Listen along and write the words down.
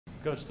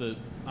Coach,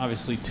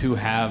 obviously two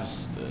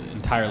halves,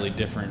 entirely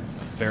different,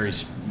 very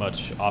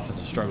much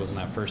offensive struggles in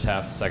that first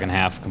half, second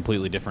half,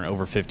 completely different,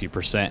 over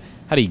 50%.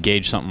 How do you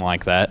gauge something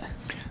like that?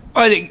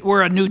 I think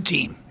we're a new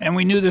team, and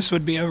we knew this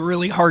would be a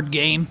really hard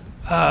game.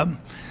 I'm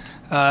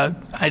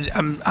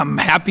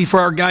happy for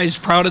our guys,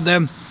 proud of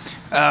them.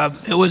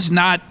 It was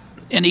not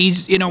an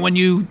easy, when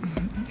you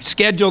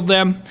scheduled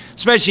them,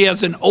 especially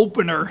as an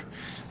opener,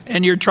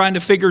 and you're trying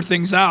to figure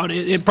things out,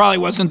 it probably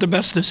wasn't the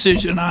best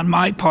decision on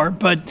my part,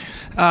 but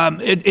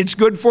it's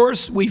good for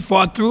us. We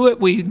fought through it.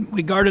 We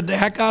guarded the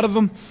heck out of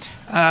them.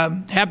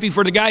 Happy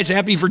for the guys,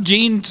 happy for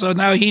Gene, so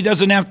now he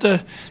doesn't have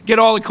to get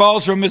all the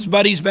calls from his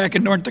buddies back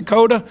in North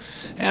Dakota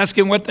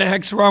asking what the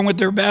heck's wrong with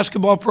their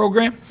basketball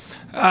program.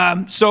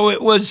 So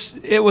it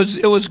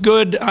was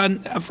good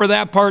for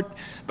that part.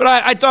 But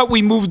I thought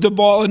we moved the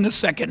ball in the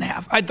second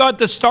half. I thought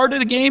the start of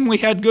the game we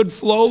had good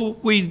flow.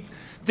 We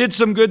did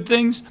some good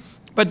things.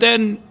 But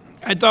then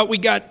I thought we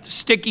got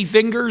sticky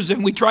fingers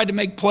and we tried to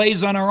make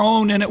plays on our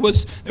own, and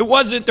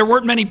there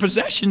weren't many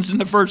possessions in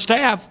the first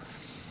half.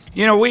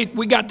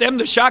 We got them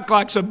the shot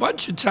clocks a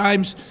bunch of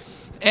times.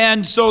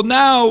 And so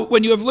now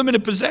when you have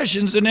limited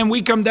possessions and then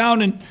we come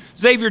down and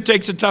Xavier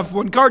takes a tough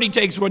one, Carty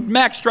takes one,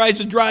 Max tries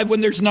to drive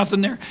when there's nothing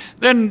there.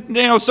 Then,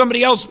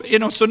 somebody else,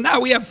 so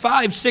now we have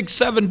 5, 6,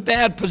 7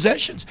 bad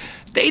possessions.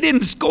 They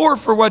didn't score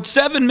for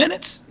 7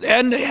 minutes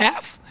and a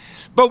half?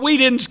 But we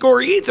didn't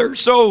score either.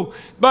 So,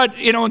 but,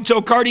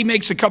 until Carty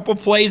makes a couple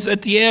plays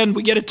at the end,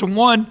 we get it to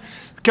 1,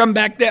 come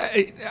back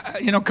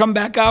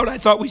out. I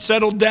thought we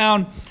settled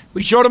down.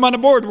 We showed them on the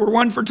board. We're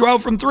 1 for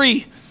 12 from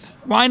 3.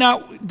 Why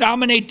not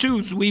dominate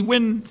twos? We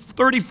win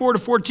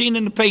 34-14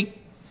 in the paint.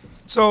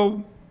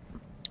 So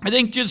I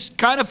think just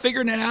kind of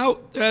figuring it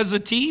out as a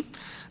team.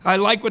 I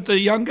like what the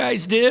young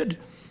guys did.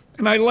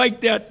 And I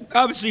like that,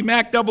 obviously,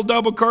 Mac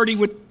double-double, Carty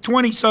with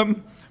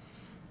 20-something.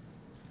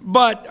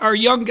 But our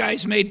young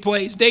guys made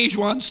plays.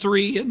 Dejuan's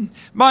 3, and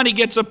Monty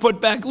gets a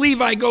putback.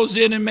 Levi goes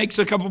in and makes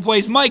a couple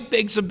plays. Mike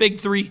makes a big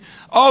 3.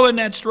 All in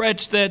that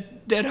stretch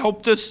that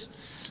helped us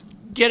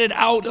get it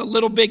out a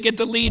little bit, get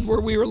the lead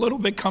where we were a little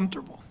bit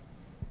comfortable.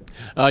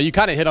 You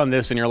kind of hit on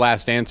this in your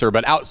last answer,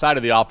 but outside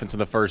of the offense in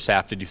the first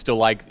half, did you still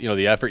like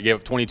the effort? You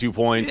gave 22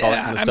 points, all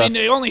that kind of stuff? I mean,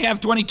 they only have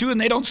 22, and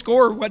they don't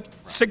score,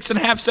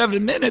 6.5,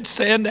 7 minutes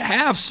to end the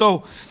half.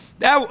 So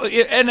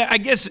and I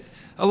guess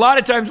a lot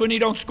of times when you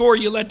don't score,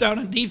 you let down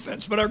on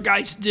defense, but our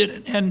guys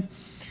didn't. And,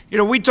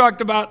 we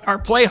talked about our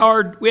play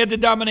hard. We had to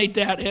dominate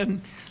that,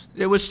 and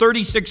it was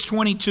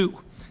 36-22.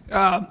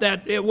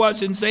 That it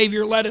was, and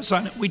Xavier led us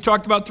on it. We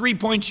talked about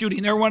three-point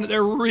shooting. They're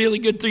a really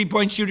good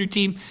three-point shooter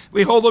team.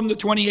 We hold them to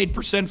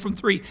 28% from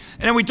 3.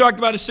 And then we talked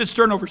about assist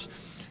turnovers.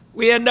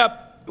 We're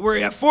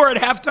at 4 at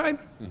halftime,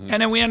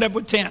 and then we end up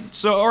with 10.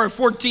 Or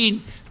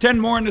 14, 10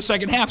 more in the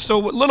second half.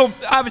 So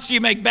obviously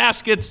you make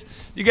baskets,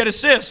 you get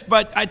assists,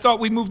 but I thought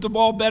we moved the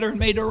ball better and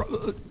made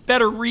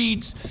better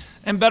reads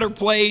and better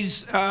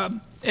plays.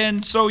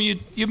 And so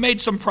you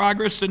made some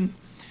progress, and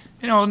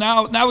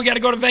now we got to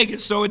go to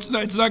Vegas, so it's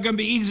not going to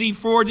be easy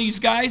for these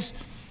guys.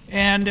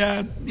 And,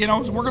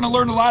 we're going to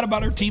learn a lot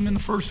about our team in the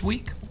first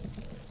week.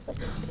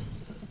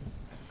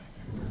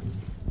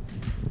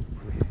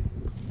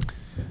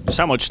 Just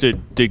how much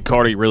did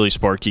Carty really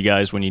spark you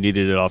guys when you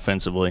needed it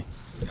offensively?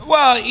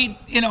 Well, he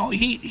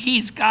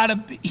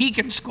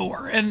can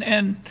score,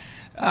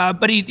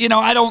 but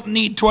I don't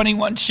need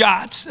 21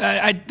 shots.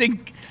 I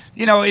think,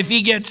 if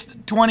he gets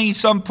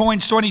 20-some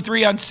points,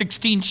 23 on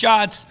 16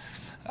 shots,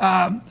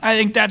 I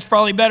think that's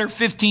probably better,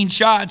 15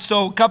 shots.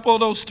 So a couple of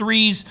those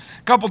threes,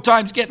 a couple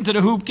times getting to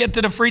the hoop, get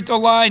to the free throw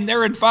line,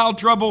 they're in foul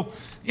trouble,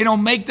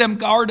 make them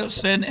guard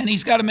us. And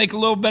he's got to make a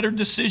little better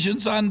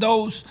decisions on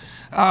those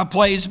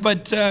plays.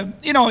 But,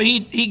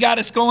 he got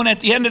us going at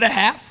the end of the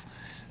half.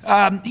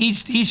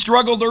 He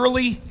struggled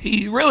early.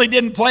 He really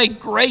didn't play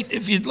great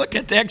if you look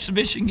at the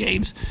exhibition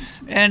games.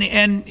 And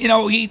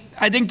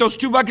I think those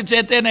 2 buckets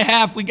at the end of the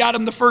half, we got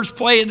him the first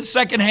play in the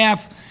second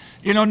half.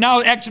 Now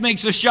X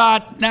makes a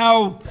shot.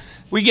 Now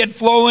we get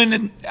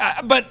flowing.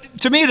 But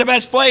to me, the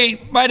best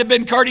play might have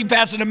been Carty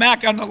passing to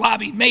Mac on the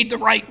lobby, made the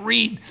right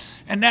read.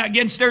 And that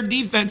against their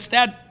defense,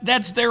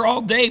 that's there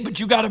all day, but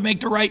you got to make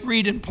the right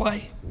read and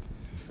play.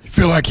 You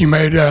feel like you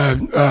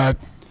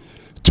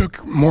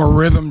took more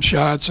rhythm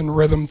shots and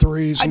rhythm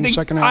threes in the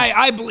second half?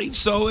 I believe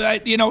so.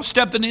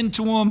 Stepping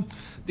into them.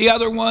 The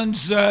other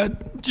ones,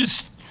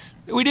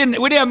 we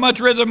didn't have much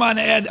rhythm on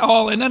it at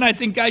all. And then I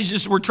think guys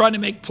just were trying to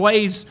make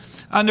plays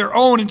on their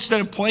own instead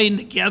of playing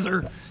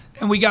together,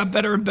 and we got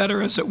better and better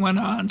as it went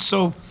on.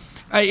 So,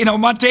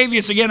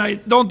 Montavious, again, I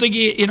don't think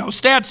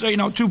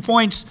stats, 2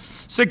 points,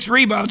 6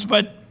 rebounds,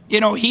 but,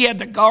 he had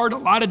to guard a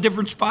lot of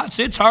different spots.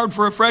 It's hard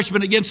for a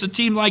freshman against a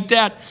team like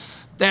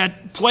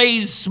that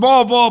plays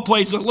small ball,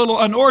 plays a little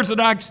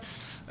unorthodox.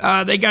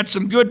 They got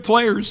some good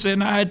players,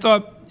 and I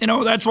thought,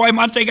 that's why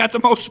Monte got the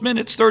most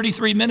minutes,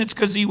 33 minutes,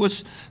 because he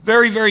was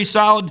very, very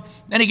solid.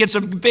 Then he gets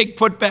a big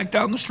putback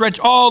down the stretch.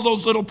 All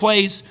those little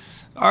plays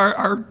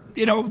are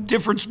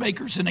difference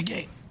makers in a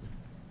game.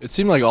 It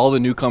seemed like all the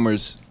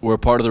newcomers were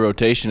part of the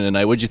rotation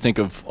tonight. What did you think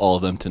of all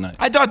of them tonight?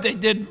 I thought they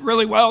did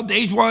really well.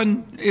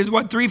 Dejuan is,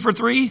 3 for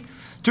 3?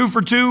 2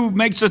 for 2,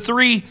 makes a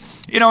 3.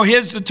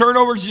 The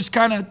turnovers just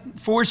kind of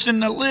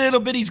forcing a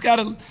little bit. He's got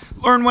to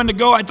learn when to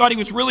go. I thought he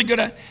was really good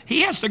at.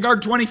 He has to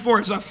guard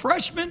 24 as a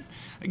freshman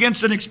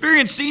against an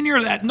experienced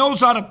senior that knows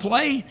how to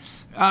play.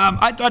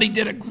 I thought he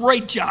did a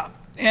great job.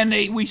 And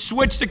we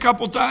switched a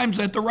couple times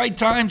at the right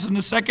times in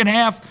the second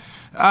half.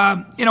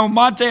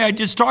 Monte I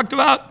just talked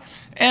about.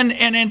 And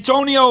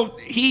Antonio,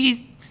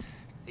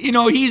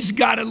 he's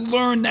got to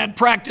learn that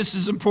practice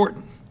is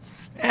important.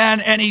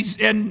 And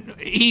if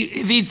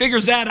he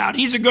figures that out,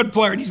 he's a good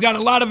player and he's got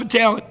a lot of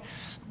talent,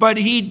 but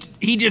he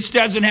just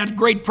doesn't have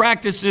great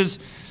practices.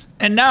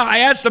 And now I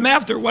asked him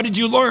after, what did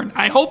you learn?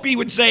 I hope he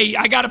would say,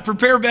 I got to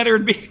prepare better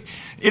and be,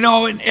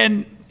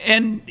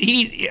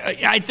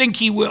 I think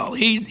he will.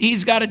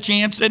 He's got a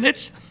chance.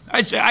 And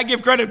I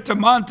give credit to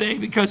Monte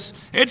because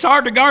it's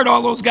hard to guard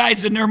all those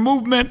guys in their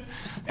movement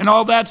and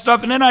all that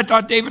stuff. And then I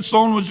thought David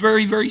Sloan was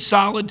very, very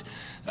solid.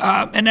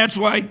 And that's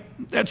why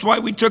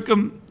we took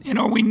him.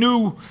 We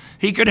knew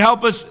he could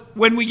help us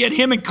when we get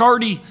him and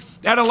Carty.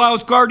 That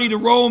allows Carty to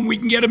roam. We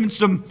can get him in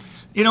some,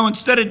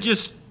 instead of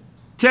just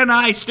 10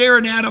 eyes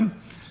staring at him,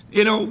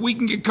 we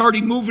can get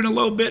Carty moving a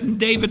little bit and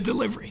David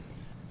delivering.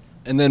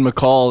 And then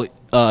McCall,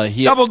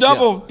 he double,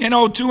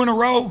 2 in a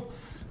row.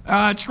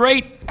 It's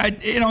great,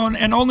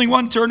 and only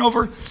 1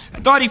 turnover.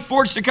 I thought he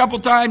forced a couple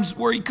times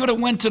where he could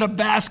have went to the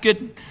basket,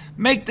 and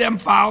make them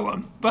foul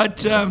him. But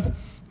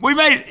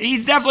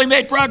he's definitely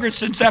made progress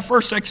since that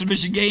first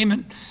exhibition game.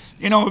 And,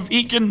 if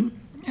he can,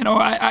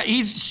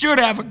 he should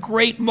have a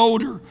great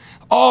motor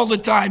all the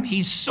time.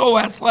 He's so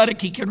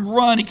athletic. He can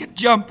run. He can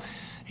jump.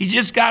 He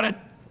just got to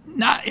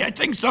I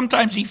think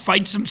sometimes he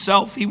fights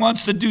himself. He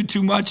wants to do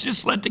too much.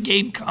 Just let the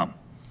game come.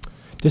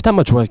 Just how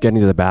much was getting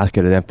to the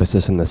basket an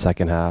emphasis in the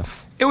second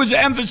half? It was an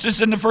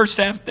emphasis in the first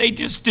half. They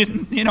just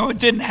didn't, it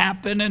didn't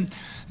happen. And,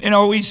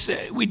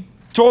 we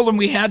told them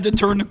we had to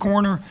turn the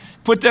corner,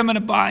 put them in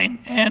a bind,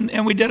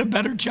 and we did a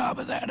better job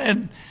of that.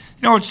 And,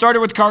 it started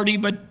with Carty,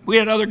 but we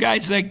had other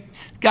guys that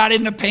got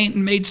in the paint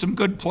and made some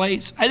good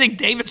plays. I think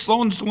David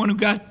Sloan's the one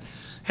who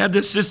had the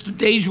assist to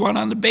Dejuan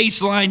on the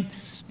baseline.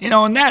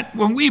 And that,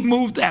 when we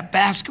moved that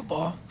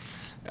basketball,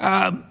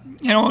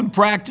 in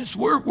practice,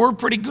 we're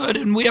pretty good,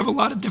 and we have a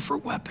lot of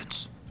different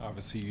weapons.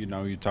 Obviously,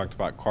 you talked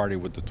about Carty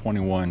with the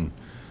 21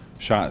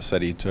 shots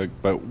that he took,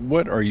 but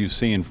what are you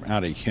seeing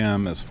out of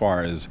him as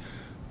far as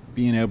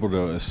being able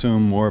to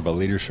assume more of a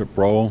leadership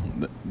role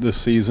this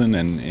season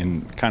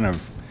and kind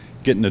of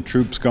getting the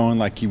troops going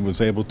like he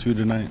was able to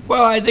tonight?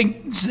 Well, I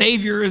think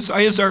Xavier is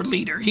our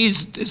leader.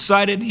 He's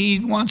decided he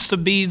wants to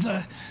be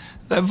the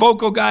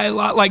vocal guy, a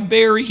lot like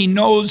Barry. He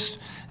knows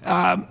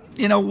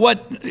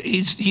what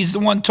he's the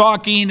one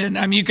talking,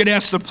 and you could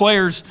ask the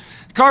players.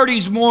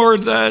 Carty's more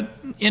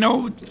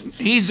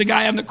he's the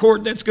guy on the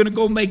court that's going to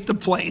go make the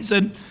plays.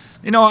 And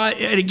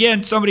and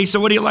again, somebody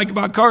said, what do you like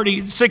about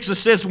Carty? 6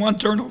 assists, 1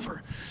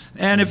 turnover.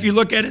 And if you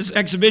look at his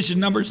exhibition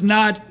numbers,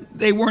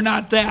 they were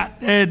not that.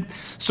 And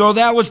so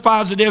that was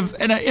positive.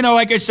 And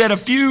like I said, a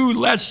few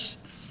less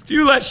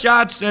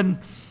shots, and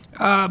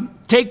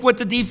take what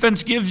the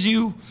defense gives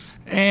you.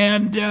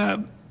 And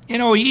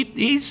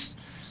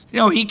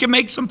he can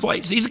make some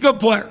plays. He's a good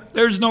player.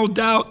 There's no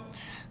doubt.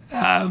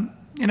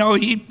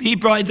 He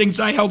probably thinks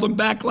I held him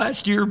back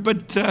last year,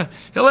 but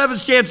he'll have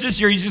his chance this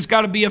year. He's just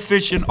got to be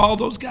efficient. All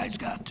those guys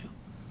got to.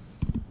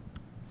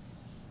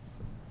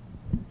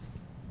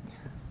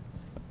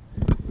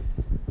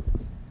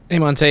 Hey,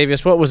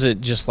 Montavious, what was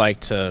it just like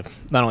to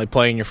not only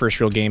play in your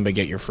first real game but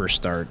get your first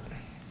start?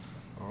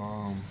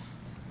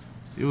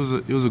 It was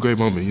a great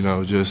moment.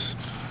 I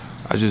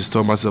just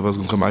told myself I was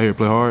gonna come out here and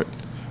play hard.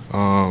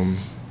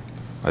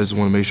 I just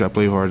want to make sure I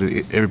play hard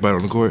to everybody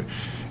on the court,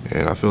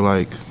 and I feel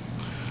like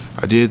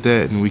I did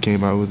that, and we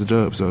came out with the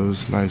dub, so it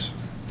was nice.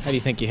 How do you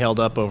think you held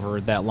up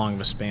over that long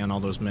of a span, all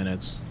those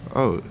minutes?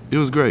 Oh, it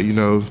was great. We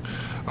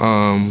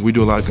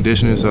do a lot of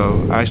conditioning,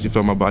 so I actually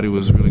felt my body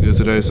was really good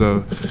today,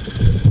 so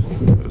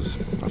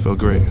I felt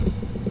great.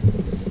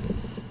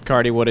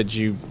 Carty, what did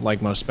you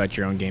like most about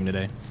your own game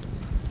today?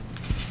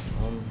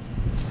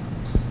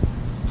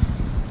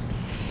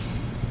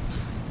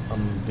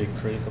 I'm a big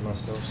critic of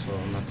myself, so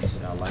I'm not going to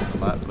say I like it a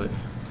lot, but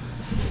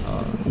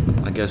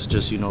I guess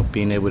just,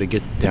 being able to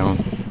get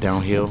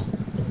downhill,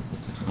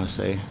 I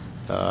say,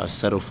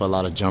 settle for a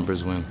lot of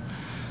jumpers when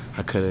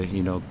I could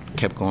have,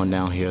 kept going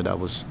downhill. That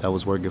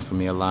was working for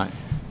me a lot.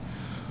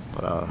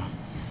 But,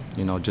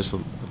 just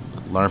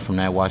learn from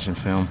that, watching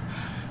film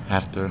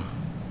after,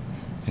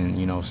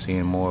 and,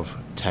 seeing more of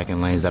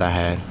attacking lanes that I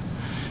had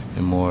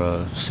and more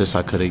assists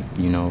I could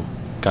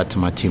have, got to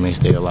my teammates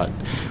there a lot.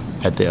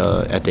 At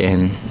the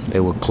end,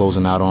 they were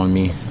closing out on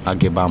me. I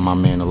get by my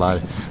man. A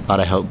lot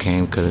of help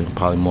came. Could have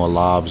probably more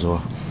lobs,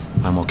 or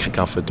I'm gonna kick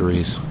out for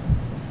threes.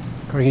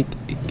 Carty,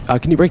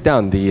 can you break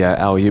down the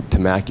alley-oop to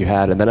Mac you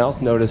had? And then I also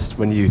noticed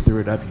when you threw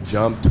it up, you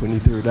jumped. When you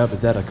threw it up,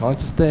 is that a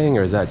conscious thing,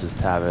 or is that just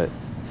habit?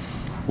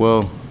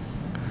 Well,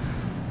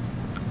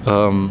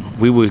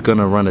 we were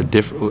gonna run a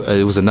different.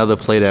 It was another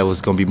play that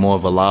was gonna be more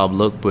of a lob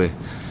look, but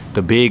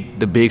the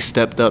big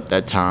stepped up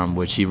that time,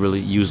 which he really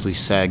usually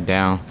sagged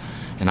down,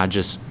 and I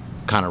just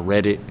kind of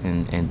read it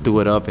and threw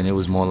it up, and it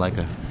was more like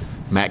a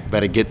Mac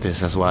better get this.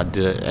 That's why I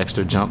did an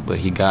extra jump, but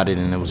he got it,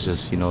 and it was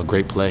just a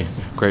great play,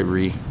 great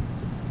read.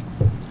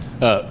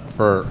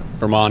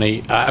 For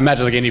Monty, I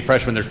imagine like any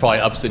freshman, there's probably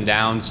ups and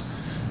downs.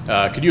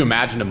 Could you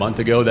imagine a month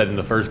ago that in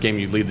the first game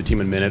you'd lead the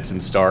team in minutes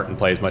and start and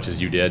play as much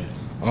as you did?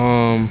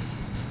 No,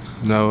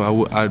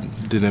 I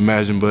didn't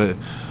imagine, but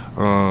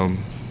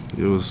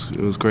it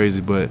was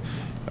crazy. But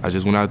I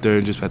just went out there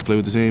and just had to play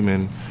with the team,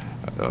 and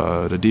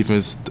the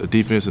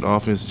defense and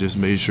offense just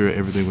made sure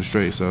everything was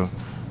straight. So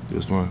it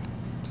was fun.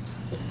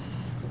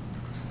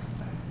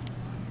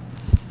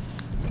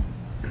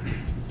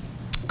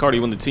 Cardi,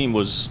 when the team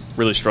was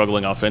really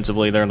struggling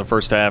offensively there in the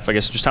first half, I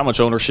guess just how much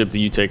ownership do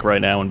you take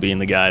right now in being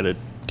the guy that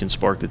can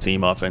spark the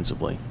team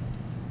offensively?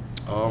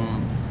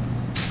 I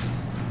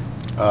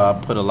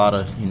put a lot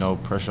of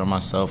pressure on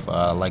myself.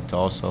 I like to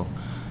also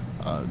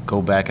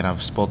go back, and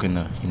I've spoken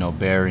to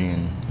Barry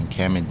and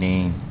Cam and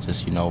Dean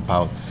just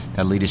about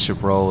that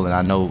leadership role, and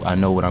I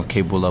know what I'm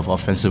capable of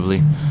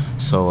offensively.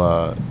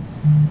 So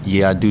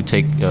yeah, I do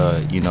take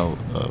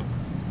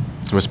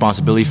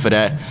responsibility for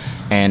that.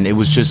 And it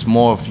was just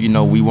more of,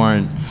 we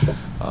weren't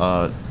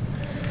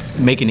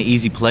making the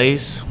easy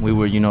plays. We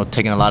were,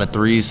 taking a lot of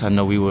threes. I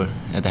know we were,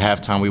 at the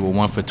halftime, we were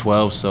 1 for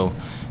 12. So,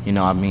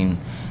 I mean,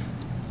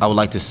 I would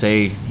like to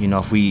say,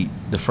 if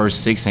the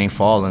first 6 ain't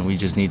falling, we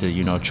just need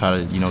to,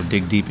 try to,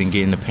 dig deep and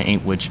get in the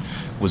paint, which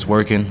was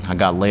working. I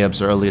got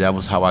layups early. That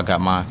was how I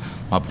got my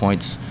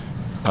points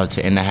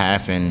to end the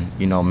half. And,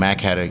 Mac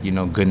had a,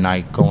 good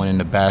night going in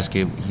the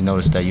basket. He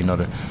noticed that,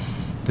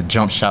 the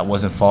jump shot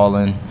wasn't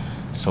falling.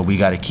 So we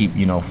got to keep,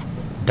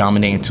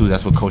 dominating twos.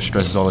 That's what coach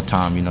stresses all the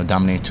time,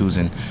 dominating twos.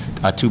 And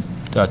our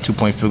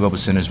two-point field goal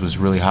percentage was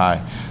really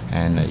high.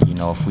 And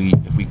if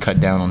we cut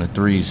down on the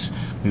threes,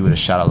 we would have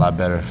shot a lot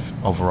better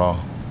overall.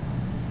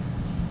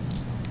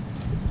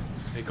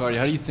 Hey, Cardi,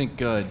 how do you think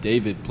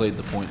David played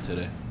the point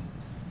today?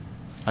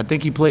 I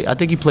think he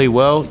played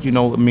well.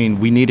 I mean,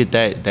 we needed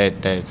that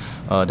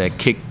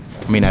kick.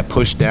 I mean, that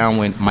push down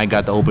when Mike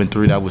got the open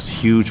three, that was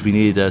huge. We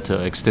needed that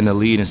to extend the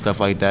lead and stuff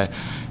like that.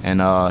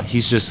 And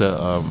he's just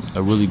a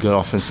really good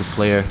offensive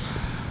player,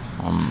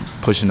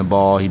 pushing the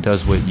ball. He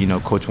does what,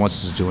 Coach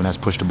wants us to do, and that's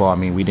push the ball. I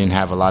mean, we didn't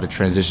have a lot of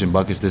transition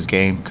buckets this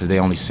game because they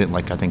only sent,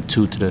 I think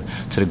 2 to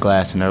the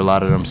glass, and there are a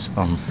lot of them,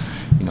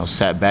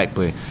 sat back.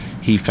 But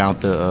he found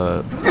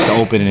the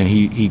opening, and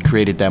he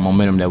created that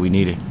momentum that we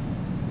needed.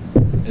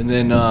 And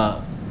then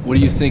what do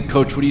you think,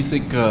 Coach, what do you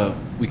think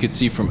we could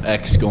see from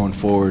X going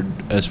forward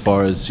as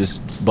far as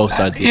just both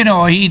sides? He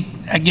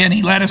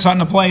let us on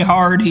the play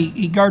hard.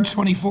 He guards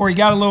 24. He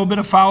got a little bit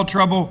of foul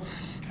trouble.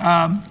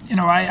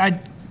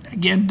 I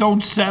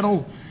don't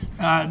settle.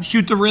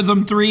 Shoot the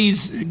rhythm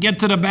threes, get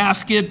to the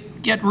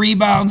basket, get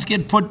rebounds,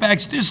 get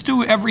putbacks. Just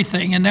do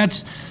everything, and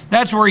that's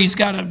where he's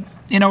got to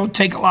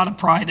take a lot of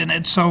pride in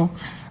it. So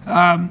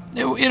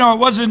it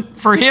wasn't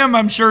for him.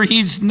 I'm sure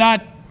he's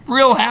not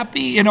real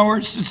happy,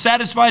 or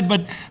satisfied,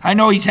 but I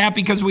know he's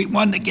happy because we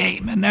won the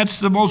game, and that's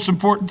the most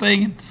important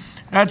thing. And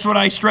that's what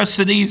I stress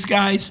to these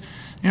guys.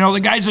 The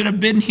guys that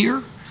have been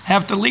here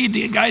have to lead.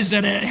 The guys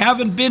that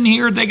haven't been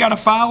here, they got to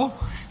foul,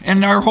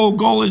 and our whole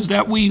goal is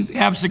that we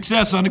have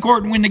success on the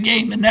court and win the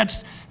game, and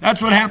that's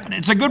what happened.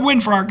 It's a good win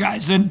for our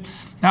guys, and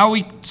now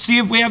we see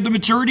if we have the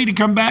maturity to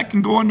come back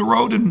and go on the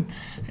road and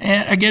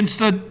against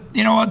their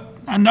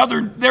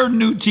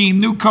new team,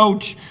 new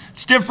coach.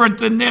 It's different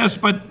than this,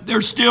 but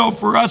they're still,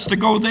 for us to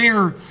go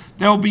there,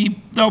 they'll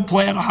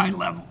play at a high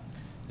level.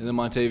 And then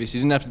Montavious, you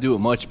didn't have to do it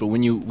much, but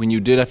when you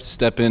did have to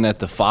step in at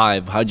the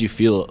 5, how'd you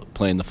feel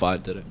playing the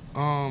 5 today?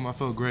 I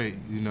felt great.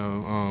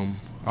 I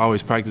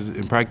always practice.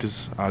 In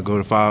practice, I go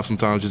to 5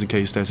 sometimes just in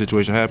case that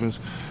situation happens,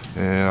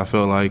 and I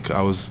felt like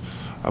I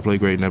played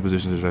great in that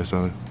position today.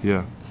 So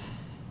yeah.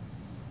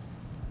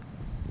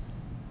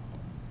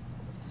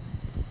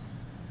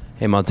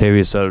 Hey,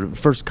 Montavious,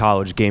 first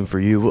college game for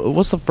you.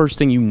 What's the first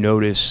thing you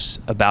notice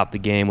about the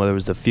game, whether it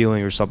was the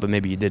feeling or something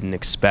maybe you didn't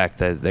expect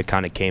that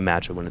kind of came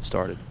at you when it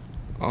started?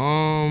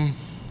 I'll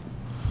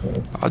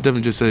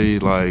definitely just say,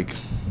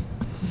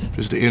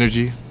 just the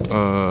energy.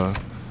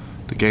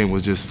 The game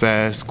was just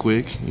fast,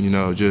 quick,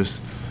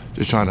 just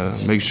trying to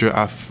make sure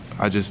I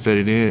just fed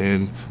it in,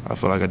 and I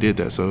felt like I did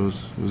that, so it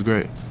was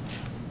great.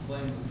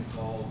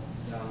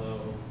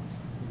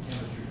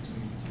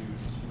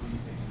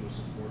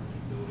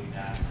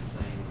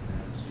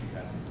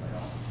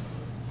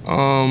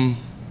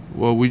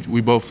 Well,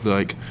 we both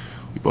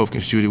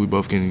can shoot it. We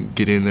both can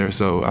get in there.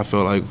 So I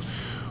felt like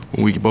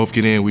when we both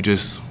get in, we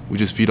just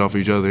feed off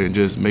each other and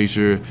just make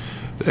sure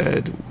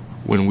that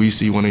when we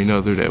see one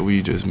another, that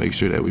we just make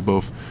sure that we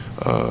both,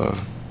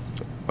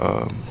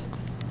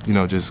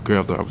 just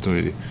grab the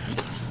opportunity.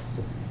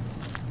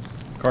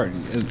 Carti,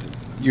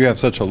 you have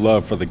such a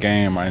love for the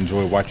game. I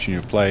enjoy watching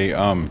you play.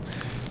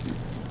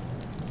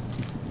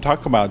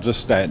 talk about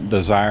just that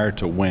desire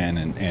to win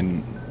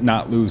and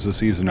not lose the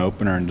season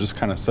opener and just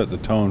kind of set the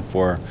tone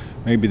for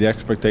maybe the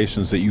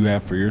expectations that you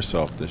have for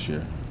yourself this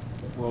year.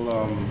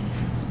 Well,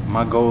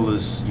 my goal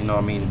is, you know,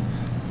 I mean,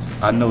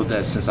 I know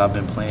that since I've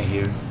been playing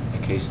here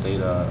at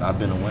K-State, I've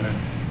been a winner.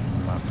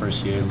 My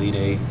first year, Elite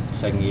Eight,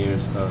 second year,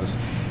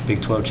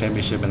 Big 12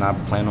 championship, and I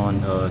plan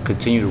on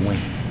continue to win.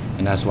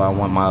 And that's why I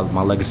want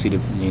my legacy to,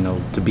 you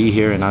know, to be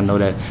here. And I know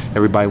that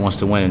everybody wants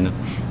to win.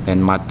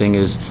 And my thing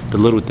is the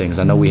little things.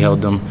 I know we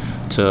held them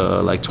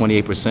to like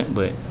 28%,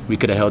 but we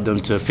could have held them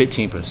to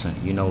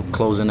 15%. You know,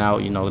 closing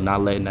out, you know,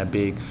 not letting that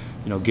big,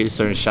 you know, get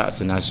certain shots.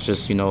 And that's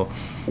just, you know,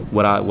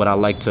 what I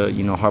like to,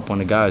 you know, harp on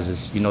the guys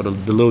is, you know, the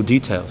little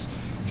details.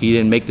 He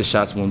didn't make the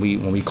shots when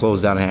we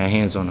closed down and had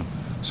hands on him.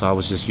 So I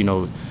was just, you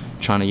know,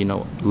 trying to, you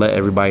know, let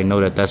everybody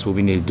know that that's what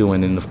we need to do.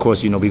 And then, of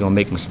course, you know, we're going to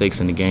make mistakes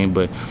in the game,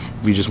 but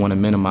we just want to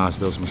minimize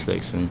those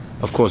mistakes. And,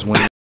 of course,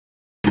 winning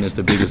is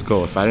the biggest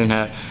goal. If I didn't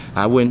have,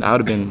 I would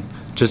have been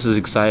just as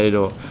excited,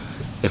 or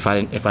if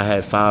I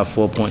had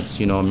 4 points,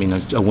 you know, I mean,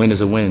 a win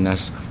is a win.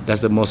 That's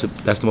the most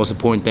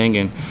important thing,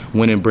 and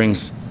winning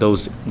brings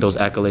those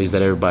accolades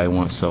that everybody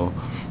wants. So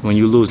when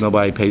you lose,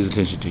 nobody pays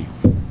attention to you.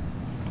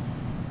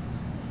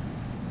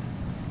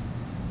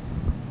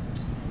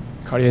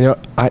 Cartier, you know,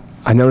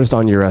 I noticed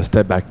on your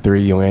step back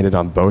three, you landed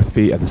on both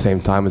feet at the same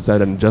time. Is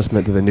that an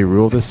adjustment to the new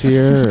rule this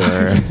year?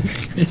 Or?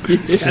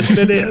 Yes,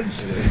 it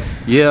is.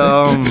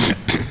 Yeah,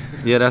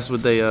 yeah, that's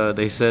what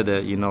they said,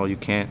 that, you know, you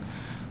can't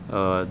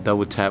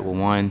double tap with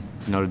one.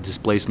 You know, the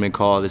displacement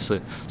call. It's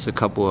a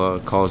couple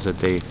of calls that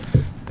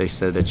they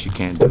said that you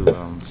can't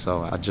do.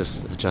 So I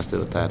just adjusted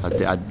with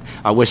that.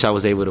 I wish I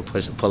was able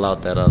to pull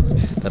out that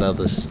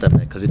other step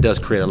back, because it does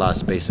create a lot of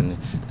space, and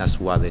that's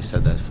why they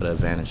said that, for the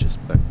advantages.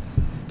 But,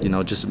 you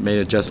know, just made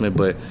an adjustment.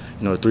 But,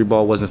 you know, the three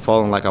ball wasn't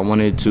falling like I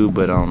wanted it to.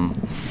 But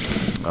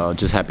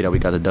just happy that we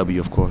got the W,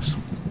 of course.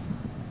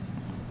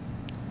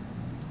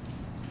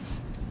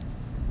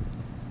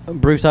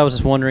 Bruce, I was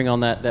just wondering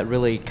on that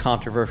really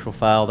controversial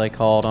foul they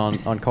called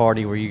on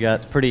Cardi, where you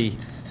got pretty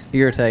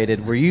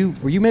irritated. Were you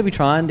maybe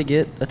trying to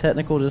get a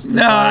technical?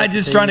 No, I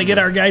just trying to get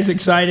our guys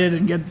excited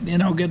and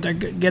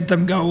get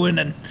them going.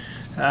 And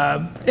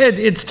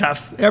it's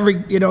tough.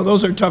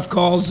 Those are tough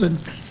calls, and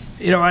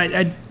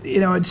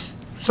it's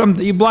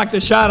something. You block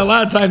the shot. A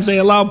lot of times they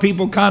allow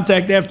people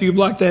contact after you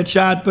block that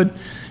shot, but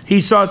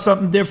he saw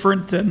something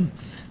different, and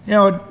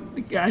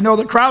I know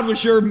the crowd was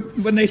sure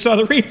when they saw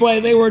the replay.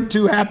 They weren't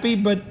too happy,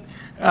 but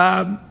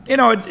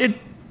it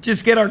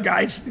just get our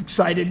guys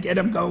excited, get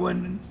them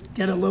going, and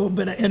get a little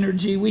bit of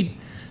energy.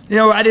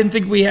 I didn't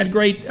think we had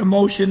great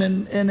emotion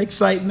and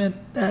excitement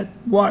at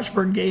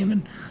Washburn game,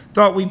 and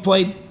thought we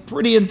played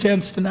pretty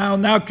intense to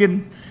now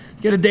can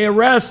get a day of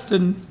rest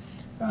and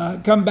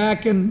come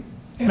back and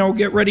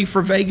get ready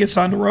for Vegas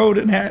on the road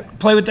and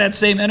play with that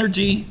same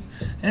energy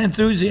and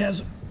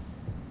enthusiasm.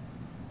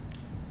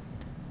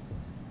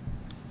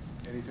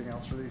 Anything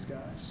else for these guys?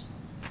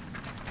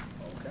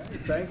 Okay,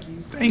 thank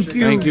you. Thank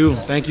you. Thank you.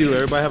 Thank you.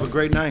 Everybody have a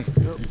great night.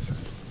 Yep.